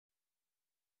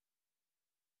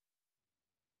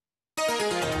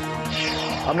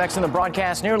Up next in the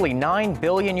broadcast, nearly $9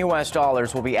 billion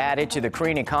will be added to the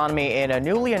Korean economy in a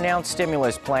newly announced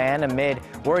stimulus plan amid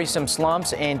worrisome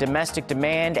slumps in domestic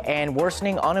demand and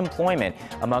worsening unemployment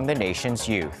among the nation's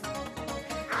youth.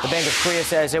 The Bank of Korea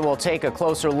says it will take a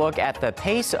closer look at the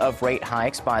pace of rate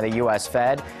hikes by the U.S.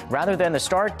 Fed rather than the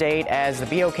start date, as the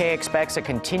BOK expects a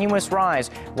continuous rise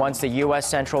once the U.S.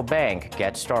 Central Bank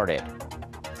gets started.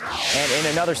 And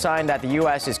in another sign that the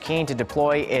U.S. is keen to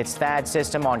deploy its THAAD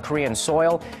system on Korean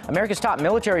soil, America's top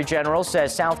military general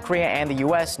says South Korea and the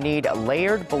U.S. need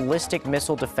layered ballistic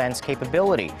missile defense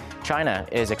capability. China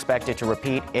is expected to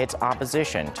repeat its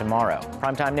opposition tomorrow.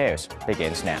 Primetime News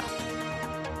begins now.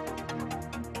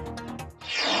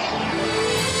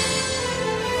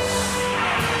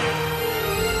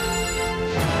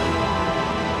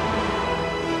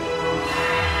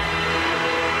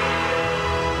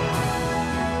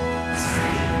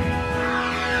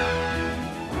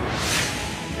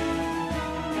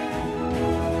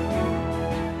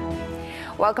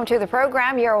 Welcome to the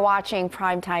program. You're watching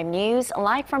Primetime News.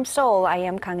 Live from Seoul, I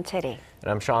am Kang Chery.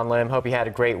 And I'm Sean Lim. Hope you had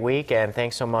a great week, and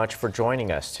thanks so much for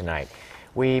joining us tonight.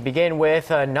 We begin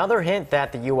with another hint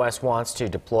that the U.S. wants to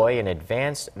deploy an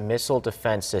advanced missile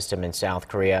defense system in South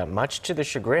Korea, much to the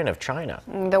chagrin of China.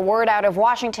 The word out of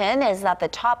Washington is that the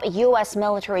top U.S.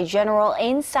 military general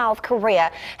in South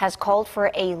Korea has called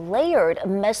for a layered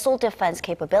missile defense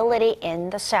capability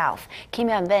in the South. Kim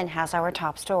Hyun-bin has our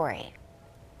top story.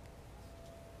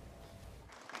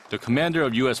 The commander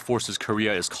of U.S. Forces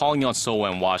Korea is calling on Seoul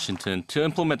and Washington to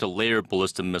implement a layered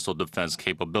ballistic missile defense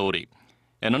capability,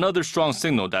 and another strong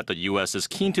signal that the U.S. is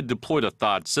keen to deploy the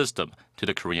THAAD system to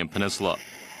the Korean peninsula.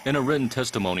 In a written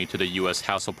testimony to the U.S.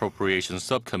 House Appropriations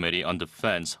Subcommittee on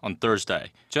Defense on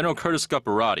Thursday, General Curtis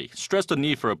Scaparrotti stressed the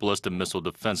need for a ballistic missile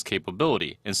defense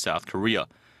capability in South Korea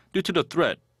due to the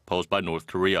threat posed by North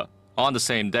Korea. On the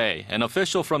same day, an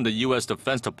official from the U.S.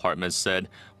 Defense Department said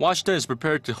Washington is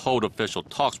prepared to hold official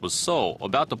talks with Seoul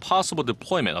about the possible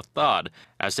deployment of THAAD,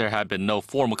 as there have been no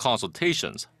formal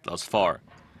consultations thus far.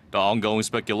 The ongoing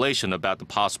speculation about the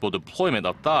possible deployment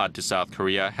of THAAD to South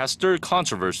Korea has stirred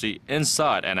controversy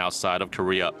inside and outside of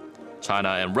Korea. China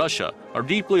and Russia are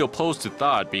deeply opposed to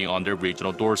THAAD being on their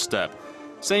regional doorstep,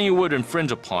 saying it would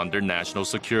infringe upon their national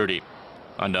security.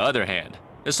 On the other hand,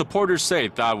 its supporters say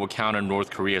THAAD will counter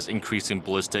North Korea's increasing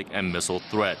ballistic and missile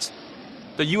threats.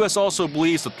 The U.S. also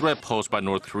believes the threat posed by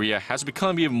North Korea has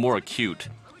become even more acute.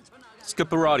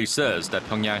 Scaparrotti says that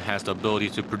Pyongyang has the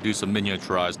ability to produce a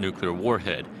miniaturized nuclear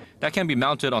warhead that can be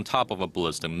mounted on top of a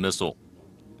ballistic missile.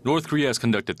 North Korea has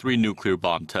conducted 3 nuclear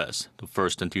bomb tests, the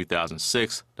first in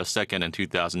 2006, the second in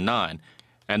 2009,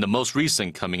 and the most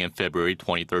recent coming in February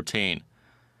 2013.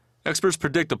 Experts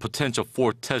predict the potential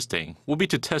fourth testing will be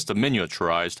to test a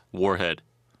miniaturized warhead.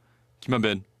 Kim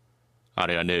Hyun-bin,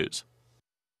 Arirang News.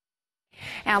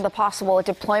 And the possible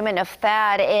deployment of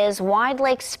THAAD is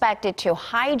widely expected to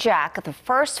hijack the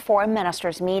first foreign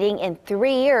ministers meeting in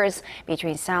 3 years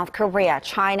between South Korea,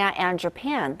 China, and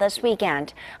Japan this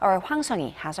weekend. Our Hwang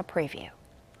Sung-hee has a preview.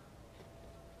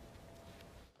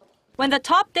 When the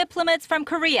top diplomats from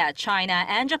Korea, China,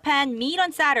 and Japan meet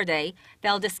on Saturday,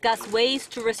 they'll discuss ways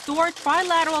to restore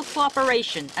trilateral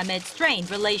cooperation amid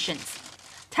strained relations.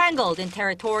 Tangled in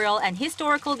territorial and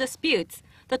historical disputes,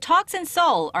 the talks in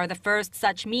Seoul are the first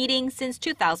such meeting since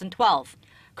 2012.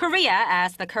 Korea,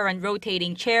 as the current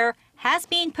rotating chair, has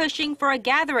been pushing for a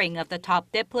gathering of the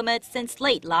top diplomats since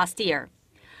late last year.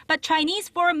 But Chinese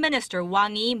Foreign Minister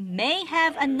Wang Yi may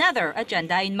have another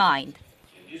agenda in mind.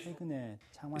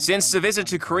 Since the visit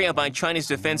to Korea by Chinese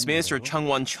Defense Minister Chung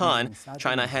Won-chun,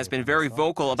 China has been very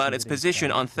vocal about its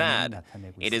position on THAAD.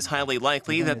 It is highly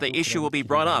likely that the issue will be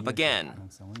brought up again.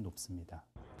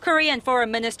 Korean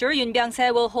Foreign Minister Yoon Byung-se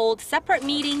will hold separate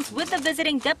meetings with the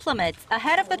visiting diplomats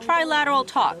ahead of the trilateral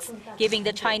talks, giving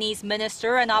the Chinese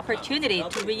minister an opportunity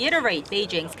to reiterate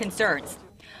Beijing's concerns.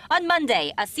 On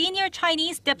Monday, a senior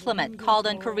Chinese diplomat called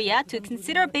on Korea to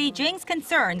consider Beijing's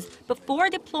concerns before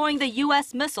deploying the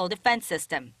U.S. missile defense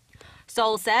system.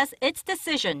 Seoul says its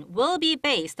decision will be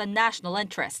based on national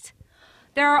interest.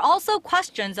 There are also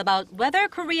questions about whether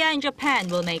Korea and Japan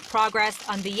will make progress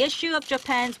on the issue of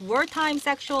Japan's wartime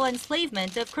sexual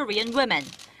enslavement of Korean women,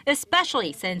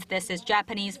 especially since this is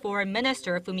Japanese Foreign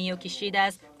Minister Fumio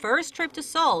Kishida's first trip to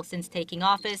Seoul since taking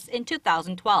office in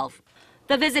 2012.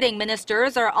 The visiting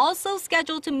ministers are also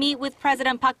scheduled to meet with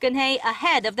President Park Geun-hye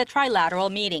ahead of the trilateral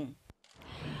meeting.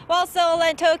 While Seoul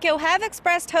and Tokyo have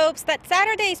expressed hopes that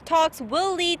Saturday's talks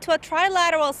will lead to a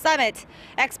trilateral summit,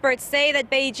 experts say that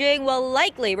Beijing will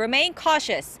likely remain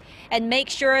cautious and make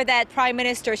sure that Prime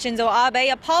Minister Shinzo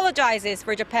Abe apologizes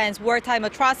for Japan's wartime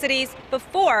atrocities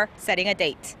before setting a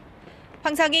date.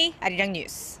 황상희, 아리랑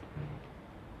뉴스.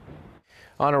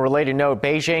 On a related note,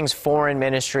 Beijing's foreign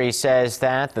ministry says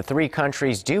that the three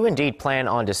countries do indeed plan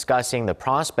on discussing the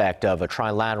prospect of a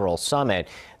trilateral summit.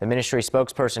 The ministry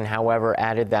spokesperson, however,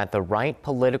 added that the right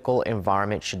political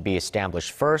environment should be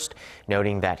established first,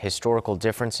 noting that historical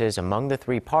differences among the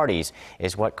three parties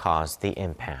is what caused the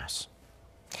impasse.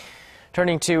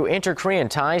 Turning to inter-Korean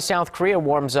ties, South Korea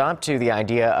warms up to the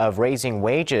idea of raising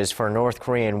wages for North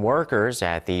Korean workers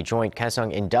at the joint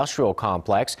Kaesong Industrial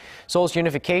Complex. Seoul's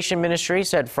Unification Ministry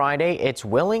said Friday it's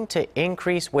willing to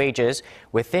increase wages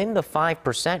within the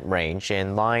 5% range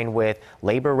in line with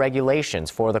labor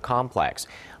regulations for the complex.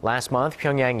 Last month,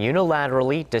 Pyongyang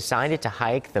unilaterally decided to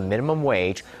hike the minimum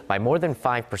wage by more than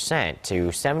 5% to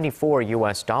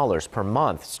 $74 per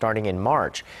month starting in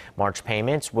March. March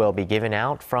payments will be given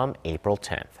out from April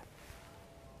 10th.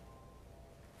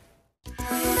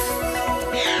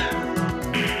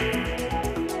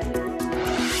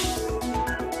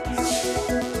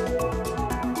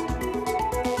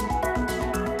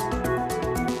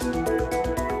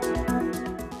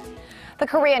 The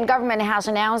Korean government has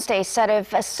announced a set of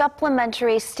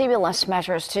supplementary stimulus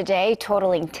measures today,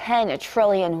 totaling 10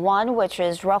 trillion won, which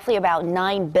is roughly about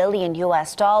 $9 billion.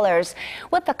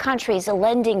 With the country's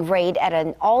lending rate at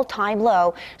an all-time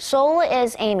low, Seoul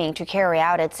is aiming to carry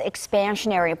out its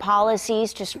expansionary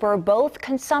policies to spur both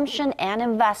consumption and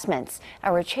investments.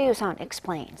 Our Chery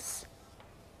explains.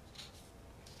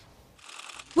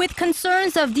 With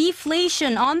concerns of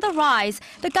deflation on the rise,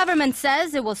 the government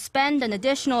says it will spend an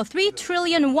additional 3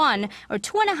 trillion won, or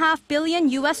 $2.5 billion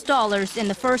in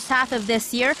the first half of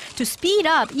this year to speed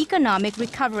up economic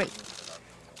recovery.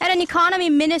 At an economy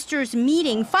ministers'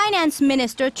 meeting, Finance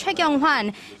Minister Choi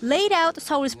Kyung-hwan laid out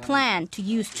Seoul's plan to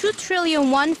use 2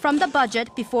 trillion won from the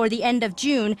budget before the end of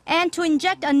June and to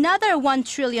inject another 1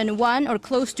 trillion won, or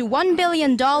close to $1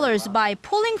 billion, by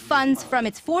pulling funds from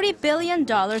its $40 billion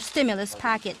stimulus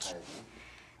package.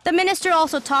 The minister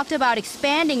also talked about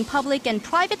expanding public and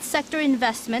private sector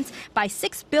investments by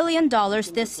 $6 billion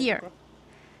this year.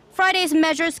 Friday's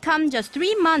measures come just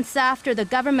 3 months after the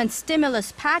government's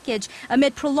stimulus package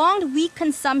amid prolonged weak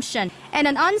consumption and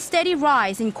an unsteady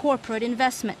rise in corporate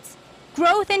investments.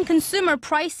 Growth in consumer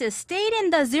prices stayed in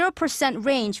the 0%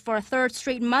 range for a third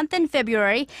straight month in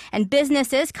February, and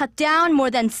businesses cut down more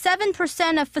than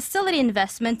 7% of facility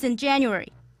investments in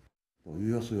January.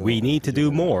 We need to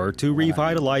do more to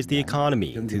revitalize the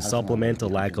economy to supplement the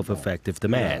lack of effective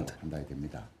demand.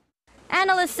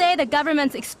 Analysts say the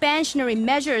government's expansionary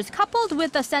measures, coupled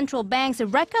with the central bank's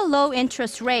record low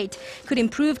interest rate, could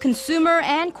improve consumer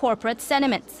and corporate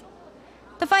sentiments.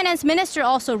 The finance minister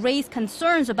also raised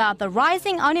concerns about the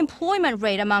rising unemployment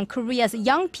rate among Korea's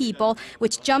young people,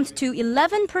 which jumped to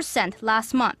 11%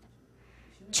 last month.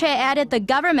 Choi added the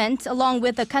government, along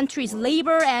with the country's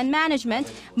labor and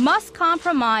management, must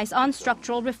compromise on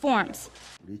structural reforms.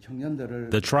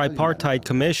 The tripartite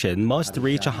commission must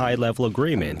reach a high-level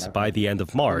agreement by the end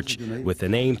of March with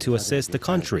an aim to assist the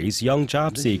country's young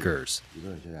job seekers.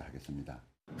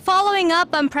 Following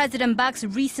up on President Park's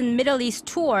recent Middle East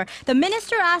tour, the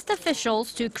minister asked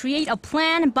officials to create a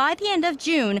plan by the end of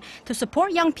June to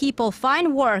support young people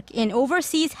find work in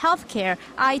overseas healthcare,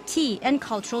 IT, and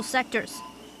cultural sectors.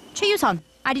 Chery,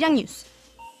 Arirang News.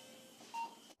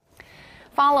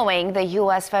 Following the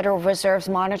U.S. Federal Reserve's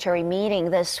monetary meeting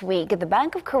this week, the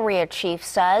Bank of Korea chief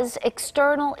says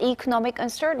external economic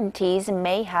uncertainties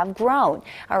may have grown.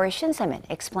 Our Shin Se-min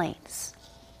explains.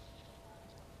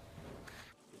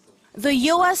 The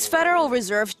U.S. Federal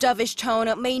Reserve's dovish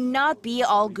tone may not be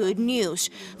all good news.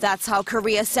 That's how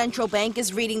Korea's central bank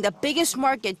is reading the biggest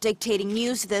market dictating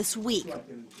news this week.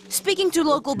 Speaking to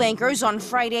local bankers on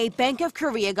Friday, Bank of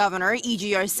Korea Governor Lee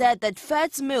Ju-yeol said that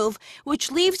Fed's move, which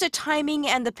leaves the timing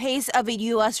and the pace of a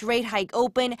U.S. rate hike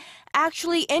open,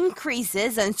 actually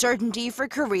increases uncertainty for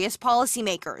Korea's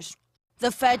policymakers.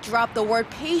 The Fed dropped the word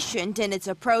patient in its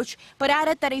approach, but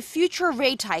added that a future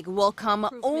rate hike will come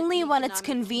only when it's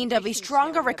convened of a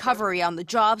stronger recovery on the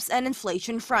jobs and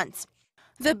inflation fronts.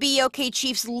 The BOK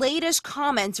chief's latest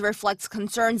comments reflects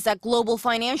concerns that global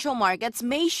financial markets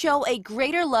may show a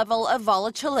greater level of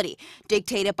volatility,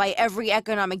 dictated by every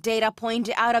economic data point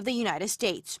out of the United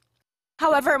States.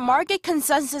 However, market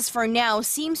consensus for now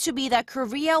seems to be that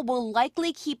Korea will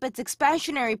likely keep its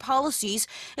expansionary policies,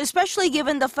 especially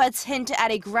given the Fed's hint at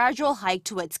a gradual hike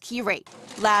to its key rate.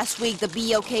 Last week, the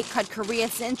BOK cut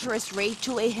Korea's interest rate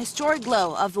to a historic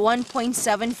low of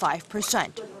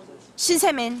 1.75%. Shin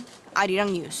Se-min,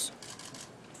 Arirang News.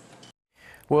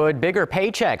 Would bigger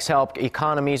paychecks help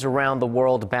economies around the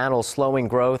world battle slowing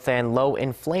growth and low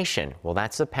inflation? Well,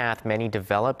 that's the path many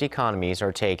developed economies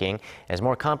are taking as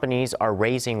more companies are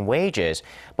raising wages.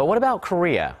 But what about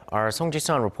Korea? Our Song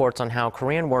Ji-sun reports on how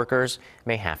Korean workers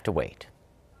may have to wait.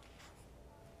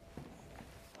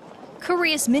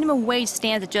 Korea's minimum wage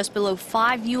stands at just below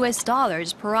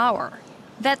 $5 per hour.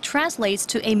 That translates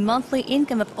to a monthly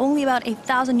income of only about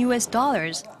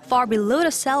 $1,000, far below the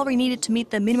salary needed to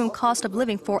meet the minimum cost of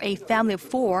living for a family of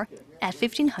four at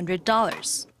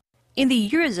 $1,500. In the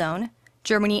Eurozone,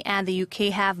 Germany and the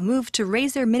UK have moved to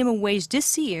raise their minimum wage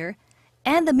this year,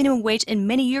 and the minimum wage in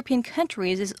many European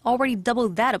countries is already double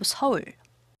that of Seoul.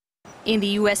 In the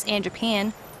US and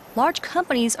Japan, large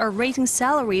companies are raising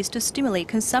salaries to stimulate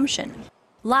consumption.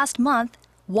 Last month,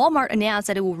 Walmart announced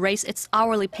that it will raise its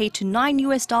hourly pay to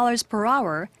 $9 per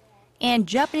hour, and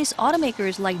Japanese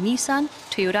automakers like Nissan,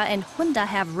 Toyota, and Honda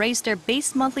have raised their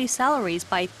base monthly salaries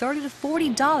by $30 to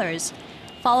 $40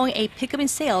 following a pickup in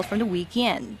sales from the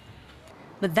weekend.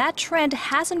 But that trend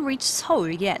hasn't reached Seoul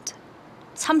yet.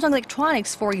 Samsung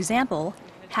Electronics, for example,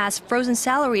 has frozen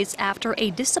salaries after a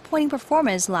disappointing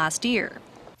performance last year.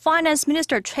 Finance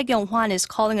Minister Choi Kyung-hwan is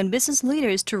calling on business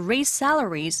leaders to raise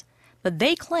salaries, but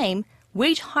they claim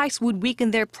wage hikes would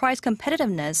weaken their price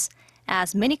competitiveness,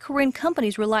 as many Korean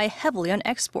companies rely heavily on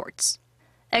exports.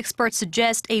 Experts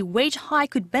suggest a wage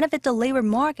hike could benefit the labor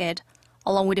market,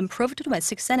 along with improved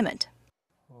domestic sentiment.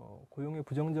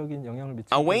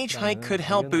 A wage hike could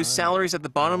help boost salaries at the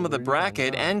bottom of the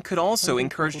bracket and could also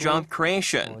encourage job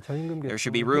creation. There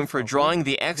should be room for drawing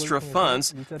the extra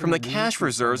funds from the cash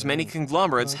reserves many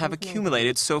conglomerates have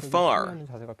accumulated so far.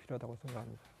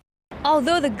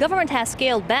 Although the government has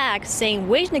scaled back, saying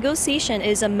wage negotiation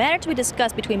is a matter to be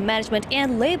discussed between management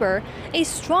and labor, a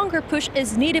stronger push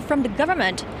is needed from the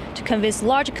government to convince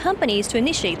large companies to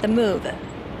initiate the move.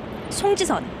 Song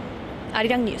Ji-sun,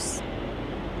 Arirang News.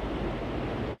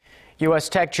 U.S.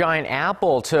 tech giant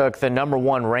Apple took the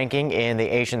 #1 ranking in the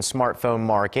Asian smartphone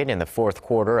market in the fourth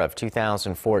quarter of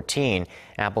 2014.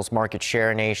 Apple's market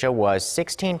share in Asia was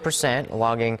 16%,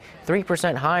 logging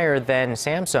 3% higher than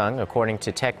Samsung, according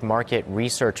to tech market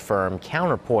research firm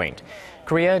Counterpoint.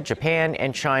 Korea, Japan,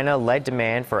 and China led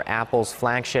demand for Apple's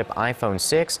flagship iPhone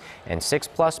 6 and 6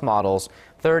 Plus models.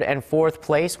 Third and fourth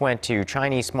place went to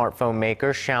Chinese smartphone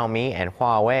makers Xiaomi and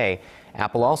Huawei.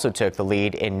 Apple also took the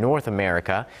lead in North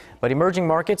America, but emerging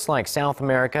markets like South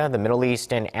America, the Middle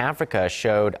East, and Africa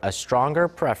showed a stronger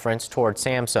preference toward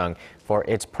Samsung for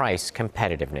its price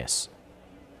competitiveness.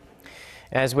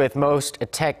 As with most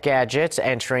tech gadgets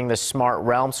entering the smart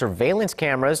realm, surveillance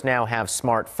cameras now have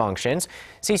smart functions.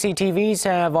 CCTVs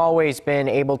have always been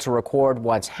able to record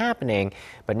what's happening,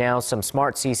 but now some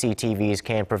smart CCTVs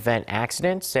can prevent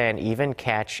accidents and even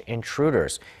catch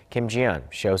intruders. Kim Ji-yeon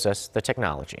shows us the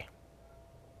technology.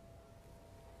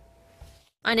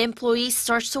 An employee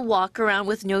starts to walk around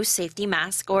with no safety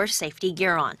mask or safety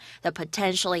gear on. The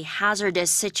potentially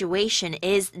hazardous situation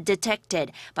is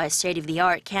detected by a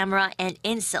state-of-the-art camera and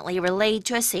instantly relayed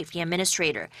to a safety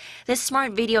administrator. This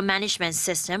Smart Video Management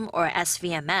System, or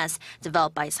SVMS,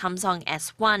 developed by Samsung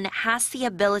S1, has the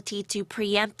ability to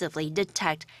preemptively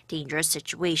detect dangerous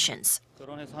situations.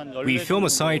 We film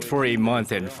a site for a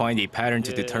month and find a pattern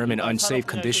to determine unsafe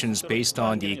conditions based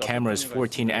on the camera's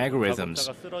 14 algorithms.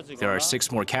 There are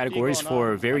 6 more categories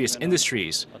for various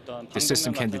industries. The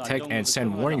system can detect and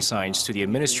send warning signs to the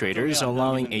administrators,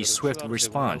 allowing a swift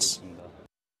response.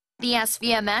 The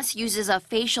SVMS uses a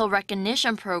facial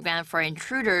recognition program for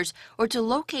intruders or to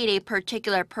locate a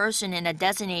particular person in a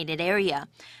designated area.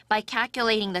 By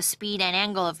calculating the speed and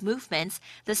angle of movements,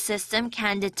 the system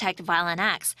can detect violent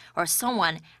acts or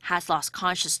someone has lost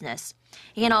consciousness.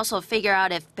 It can also figure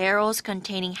out if barrels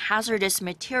containing hazardous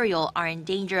material are in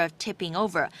danger of tipping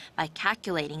over by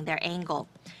calculating their angle.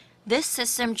 This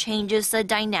system changes the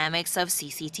dynamics of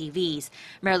CCTVs,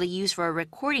 merely used for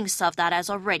recording stuff that has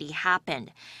already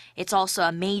happened. It's also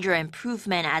a major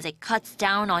improvement as it cuts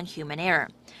down on human error.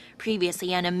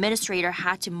 Previously, an administrator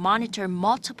had to monitor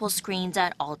multiple screens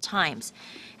at all times,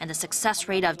 and the success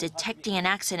rate of detecting an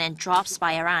accident drops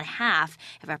by around half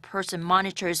if a person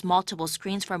monitors multiple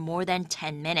screens for more than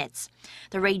 10 minutes.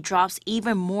 The rate drops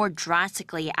even more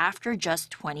drastically after just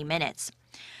 20 minutes.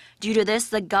 Due to this,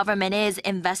 the government is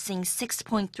investing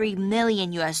 $6.3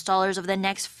 million over the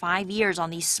next 5 years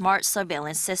on these smart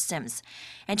surveillance systems.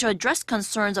 And to address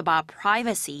concerns about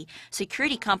privacy,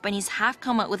 security companies have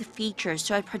come up with features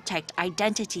to protect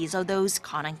identities of those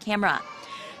caught on camera.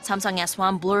 Samsung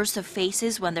S1 blurs the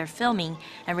faces when they're filming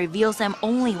and reveals them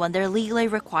only when they're legally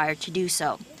required to do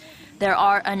so. There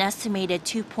are an estimated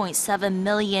 2.7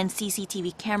 million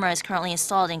CCTV cameras currently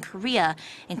installed in Korea,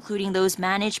 including those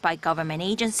managed by government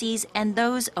agencies and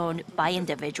those owned by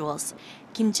individuals.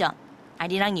 Kim Jeon,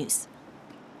 Arirang News.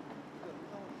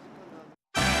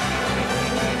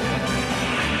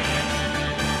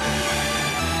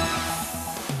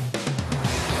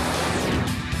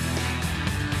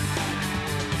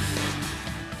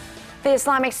 The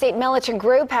Islamic State militant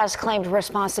group has claimed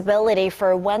responsibility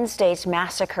for Wednesday's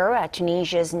massacre at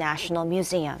Tunisia's National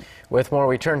Museum. With more,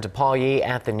 we turn to Paul Yee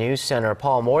at the News Center.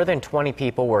 Paul, more than 20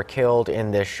 people were killed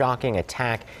in this shocking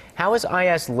attack. How is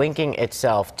IS linking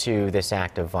itself to this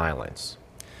act of violence?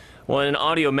 Well, in an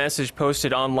audio message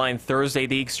posted online Thursday,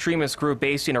 the extremist group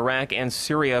based in Iraq and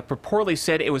Syria purportedly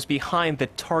said it was behind the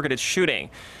targeted shooting.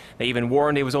 They even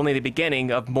warned it was only the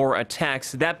beginning of more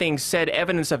attacks. That being said,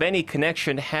 evidence of any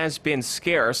connection has been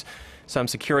scarce. Some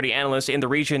security analysts in the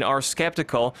region are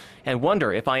skeptical and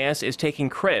wonder if IS is taking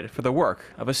credit for the work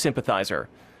of a sympathizer.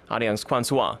 Arirang's Kwan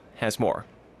Sua has more.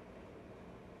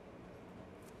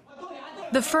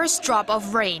 The first drop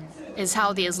of rain is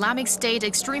how the Islamic State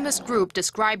extremist group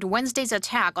described Wednesday's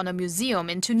attack on a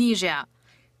museum in Tunisia.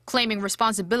 Claiming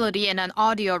responsibility in an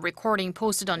audio recording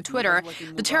posted on Twitter,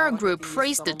 the terror group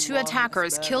praised the two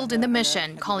attackers killed in the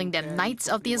mission, calling them Knights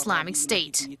of the Islamic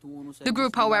State. The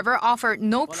group, however, offered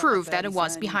no proof that it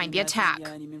was behind the attack.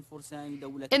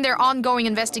 In their ongoing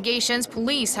investigations,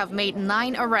 police have made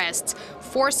 9 arrests.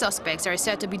 4 suspects are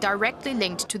said to be directly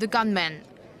linked to the gunmen.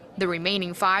 The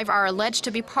remaining 5 are alleged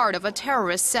to be part of a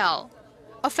terrorist cell.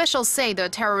 Officials say the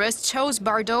terrorists chose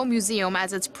Bardo Museum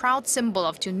as its proud symbol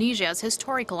of Tunisia's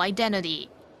historical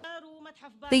identity.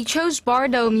 They chose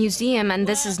Bardo Museum, and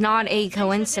this is not a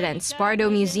coincidence. Bardo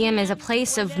Museum is a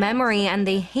place of memory, and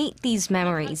they hate these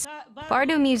memories.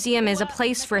 Bardo Museum is a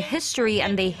place for history,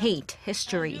 and they hate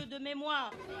history.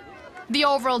 The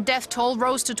overall death toll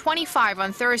rose to 25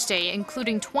 on Thursday,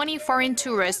 including 20 foreign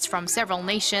tourists from several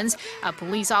nations, a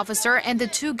police officer, and the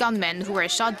 2 gunmen who were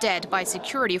shot dead by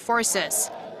security forces.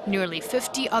 Nearly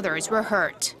 50 others were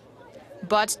hurt.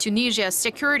 But Tunisia's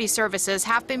security services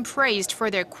have been praised for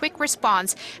their quick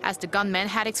response, as the gunmen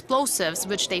had explosives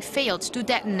which they failed to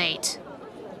detonate.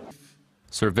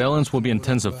 Surveillance will be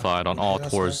intensified on all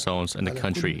tourist zones in the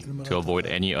country to avoid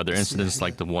any other incidents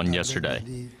like the one yesterday.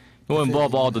 It will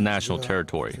involve all the national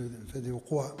territory.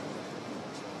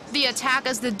 The attack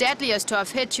is the deadliest to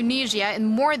have hit Tunisia in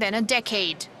more than a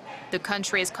decade. The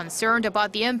country is concerned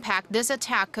about the impact this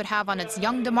attack could have on its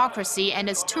young democracy and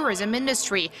its tourism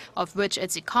industry, of which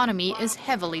its economy is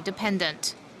heavily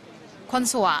dependent. Kwon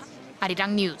So-ah,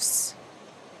 Arirang News.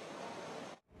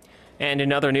 And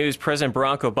in other news, President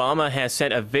Barack Obama has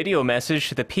sent a video message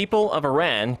to the people of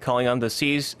Iran, calling on the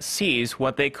seize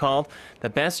what they called the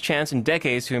best chance in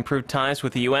decades to improve ties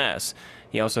with the U.S.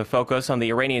 He also focused on the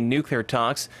Iranian nuclear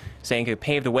talks, saying it could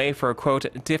pave the way for a, quote,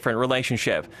 different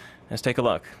relationship. Let's take a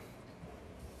look.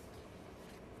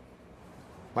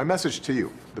 My message to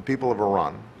you, the people of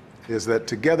Iran, is that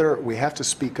together we have to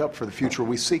speak up for the future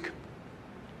we seek.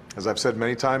 As I've said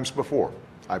many times before,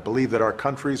 I believe that our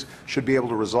countries should be able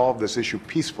to resolve this issue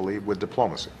peacefully with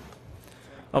diplomacy.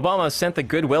 Obama sent the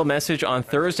goodwill message on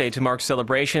Thursday to mark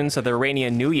celebrations of the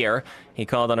Iranian New Year. He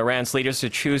called on Iran's leaders to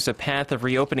choose a path of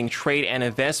reopening trade and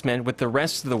investment with the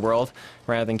rest of the world,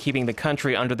 rather than keeping the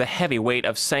country under the heavy weight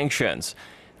of sanctions.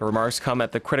 The remarks come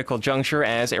at the critical juncture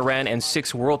as Iran and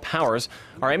 6 world powers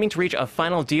are aiming to reach a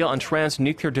final deal on Tehran's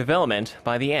nuclear development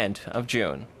by the end of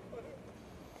June.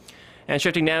 And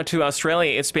shifting now to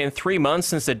Australia, it's been 3 months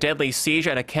since the deadly siege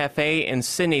at a cafe in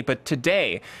Sydney, but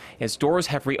today its doors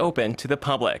have reopened to the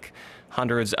public.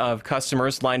 Hundreds of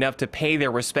customers lined up to pay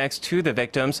their respects to the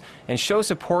victims and show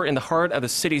support in the heart of the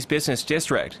city's business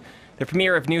district. The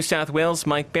Premier of New South Wales,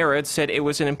 Mike Barrett, said it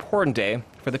was an important day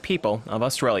for the people of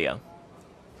Australia.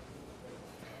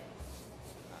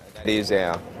 It is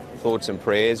our thoughts and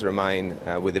prayers remain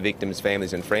with the victims'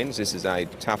 families and friends. This is a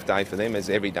tough day for them, as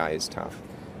every day is tough.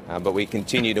 But we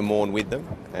continue to mourn with them,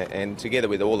 and together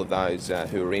with all of those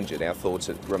who are injured, our thoughts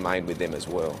remain with them as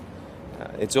well.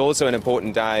 It's also an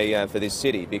important day for this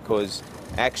city because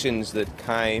actions that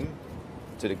came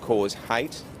to cause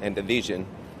hate and division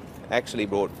actually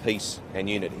brought peace and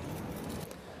unity.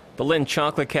 The Lynn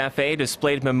Chocolate Cafe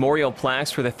displayed memorial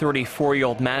plaques for the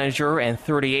 34-year-old manager and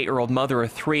 38-year-old mother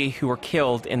of 3 who were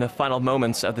killed in the final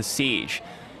moments of the siege.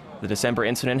 The December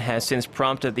incident has since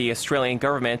prompted the Australian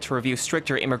government to review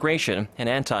stricter immigration and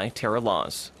anti-terror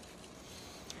laws.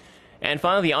 And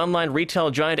finally, the online retail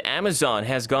giant Amazon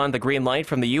has gotten the green light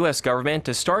from the U.S. government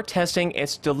to start testing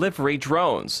its delivery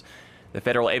drones. The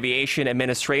Federal Aviation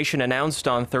Administration announced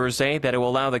on Thursday that it will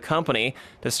allow the company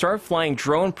to start flying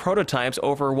drone prototypes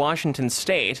over Washington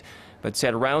state, but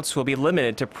said routes will be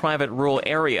limited to private rural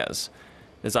areas.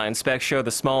 Design specs show the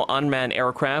small unmanned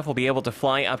aircraft will be able to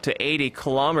fly up to 80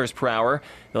 kilometers per hour.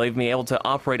 They'll even be able to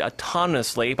operate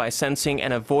autonomously by sensing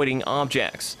and avoiding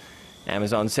objects.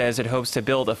 Amazon says it hopes to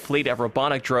build a fleet of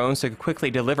robotic drones to quickly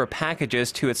deliver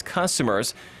packages to its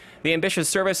customers. The ambitious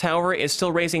service, however, is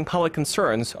still raising public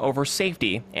concerns over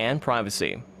safety and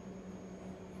privacy.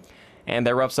 And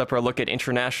that wraps up our look at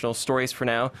international stories for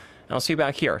now. I'll see you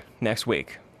back here next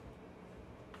week.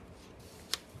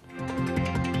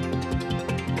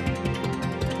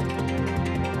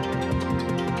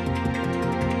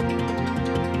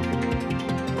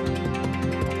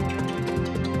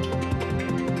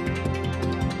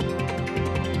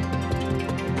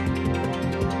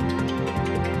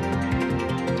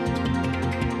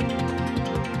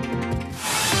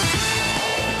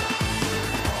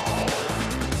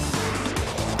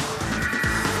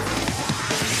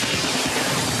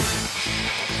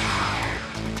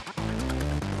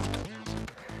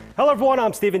 Hello everyone,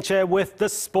 I'm Stephen Che with the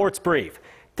Sports Brief.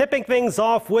 Tipping things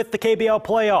off with the KBL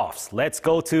playoffs. Let's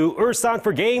go to Ulsan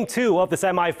for Game 2 of the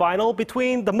semifinal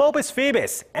between the Mobis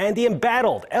Phoebus and the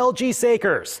embattled LG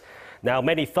Sakers. Now,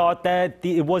 many thought that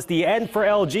it was the end for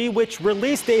LG, which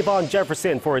released Davon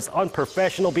Jefferson for his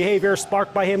unprofessional behavior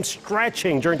sparked by him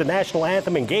stretching during the national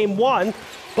anthem in Game 1,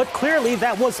 but clearly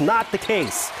that was not the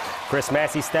case. Chris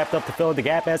Massey stepped up to fill in the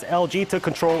gap as LG took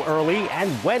control early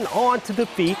and went on to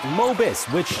defeat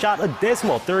Mobis, which shot a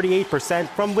dismal 38%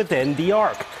 from within the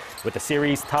arc. With the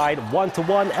series tied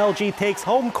 1-1, LG takes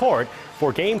home court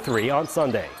for Game 3 on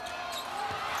Sunday.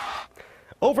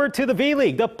 Over to the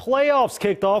V-League, the playoffs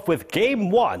kicked off with Game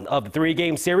 1 of the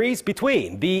three-game series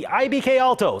between the IBK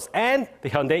Altos and the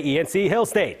Hyundai ENC Hill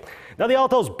State. Now the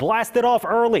Altos blasted off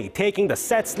early, taking the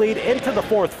sets lead into the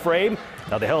fourth frame.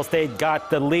 Now the Hill State got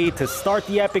the lead to start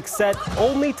the epic set,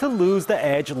 only to lose the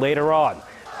edge later on.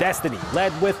 Destiny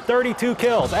led with 32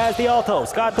 kills as the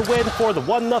Altos got the win for the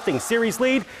 1-0 series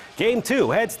lead. Game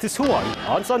 2 heads to Suwon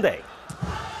on Sunday.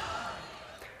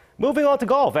 Moving on to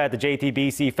golf at the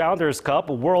JTBC Founders Cup,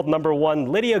 world number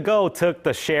 1 Lydia Go took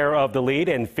the share of the lead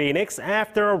in Phoenix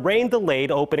after a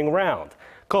rain-delayed opening round.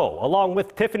 Go, along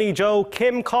with Tiffany Joe,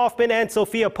 Kim Kaufman, and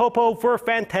Sophia Popov, were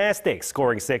fantastic,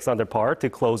 scoring 6 under par to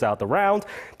close out the round.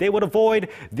 They would avoid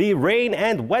the rain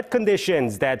and wet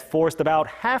conditions that forced about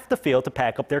half the field to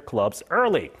pack up their clubs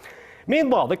early.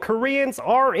 Meanwhile, the Koreans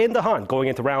are in the hunt going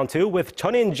into round 2 with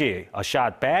Chun In-ji a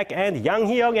shot back and Yang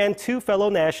Hee-young and 2 fellow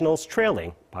nationals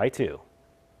trailing by 2.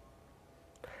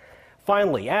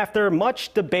 Finally, after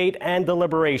much debate and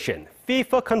deliberation,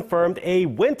 FIFA confirmed a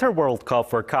Winter World Cup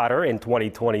for Qatar in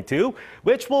 2022,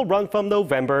 which will run from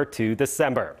November to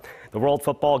December. The World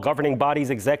Football Governing Body's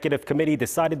Executive Committee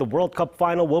decided the World Cup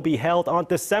final will be held on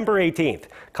December 18th,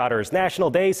 Qatar's National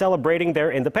Day celebrating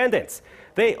their independence.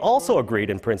 They also agreed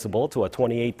in principle to a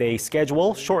 28-day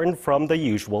schedule shortened from the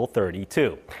usual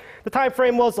 32. The time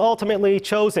frame was ultimately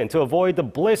chosen to avoid the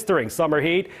blistering summer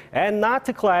heat and not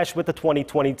to clash with the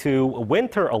 2022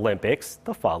 Winter Olympics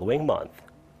the following month.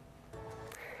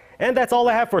 And that's all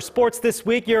I have for sports this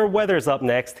week. Your weather's up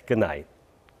next. Good night.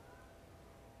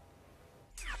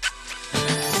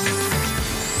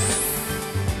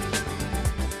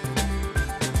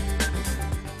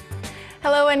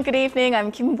 Hello and good evening.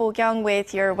 I'm Kim Bo-kyung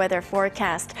with your weather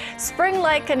forecast.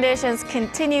 Spring-like conditions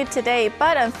continue today,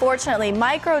 but unfortunately,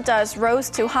 microdust rose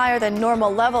to higher than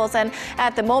normal levels, and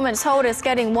at the moment, Seoul is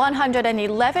getting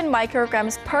 111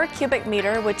 micrograms per cubic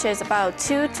meter, which is about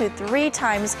 2 to 3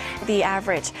 times the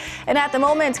average. And at the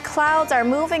moment, clouds are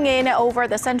moving in over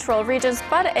the central regions,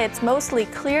 but it's mostly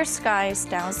clear skies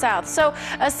down south. So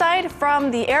aside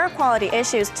from the air quality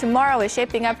issues, tomorrow is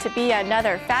shaping up to be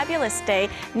another fabulous day,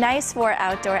 nice for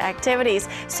outdoor activities.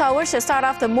 Seoul should start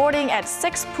off the morning at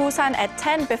 6, Busan at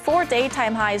 10 before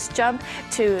daytime highs jump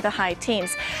to the high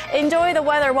teens. Enjoy the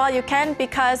weather while you can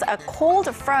because a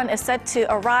cold front is set to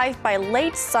arrive by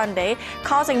late Sunday,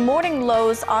 causing morning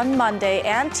lows on Monday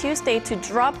and Tuesday to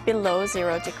drop below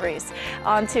 0 degrees.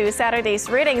 On to Saturday's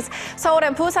readings. Seoul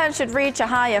and Busan should reach a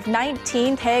high of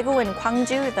 19, Daegu and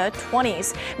Gwangju the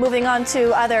 20s. Moving on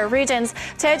to other regions,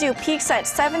 Jeju peaks at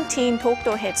 17,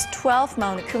 Dokdo hits 12,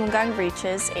 Mount Kumgang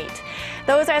reaches 8.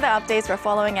 Those are the updates we're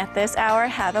following at this hour.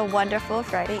 Have a wonderful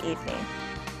Friday evening.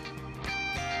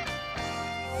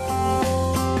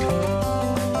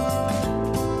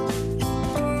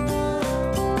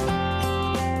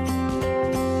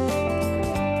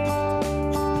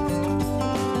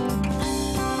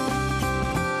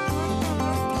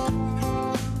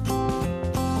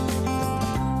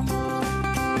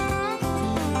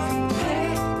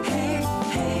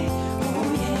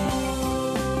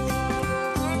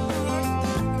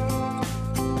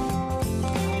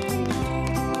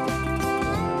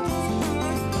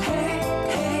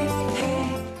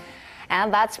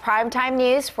 And that's primetime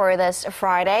news for this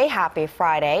Friday. Happy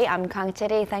Friday. I'm Kang.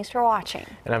 Thanks for watching.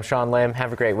 And I'm Sean Lim.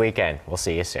 Have a great weekend. We'll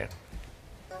see you soon.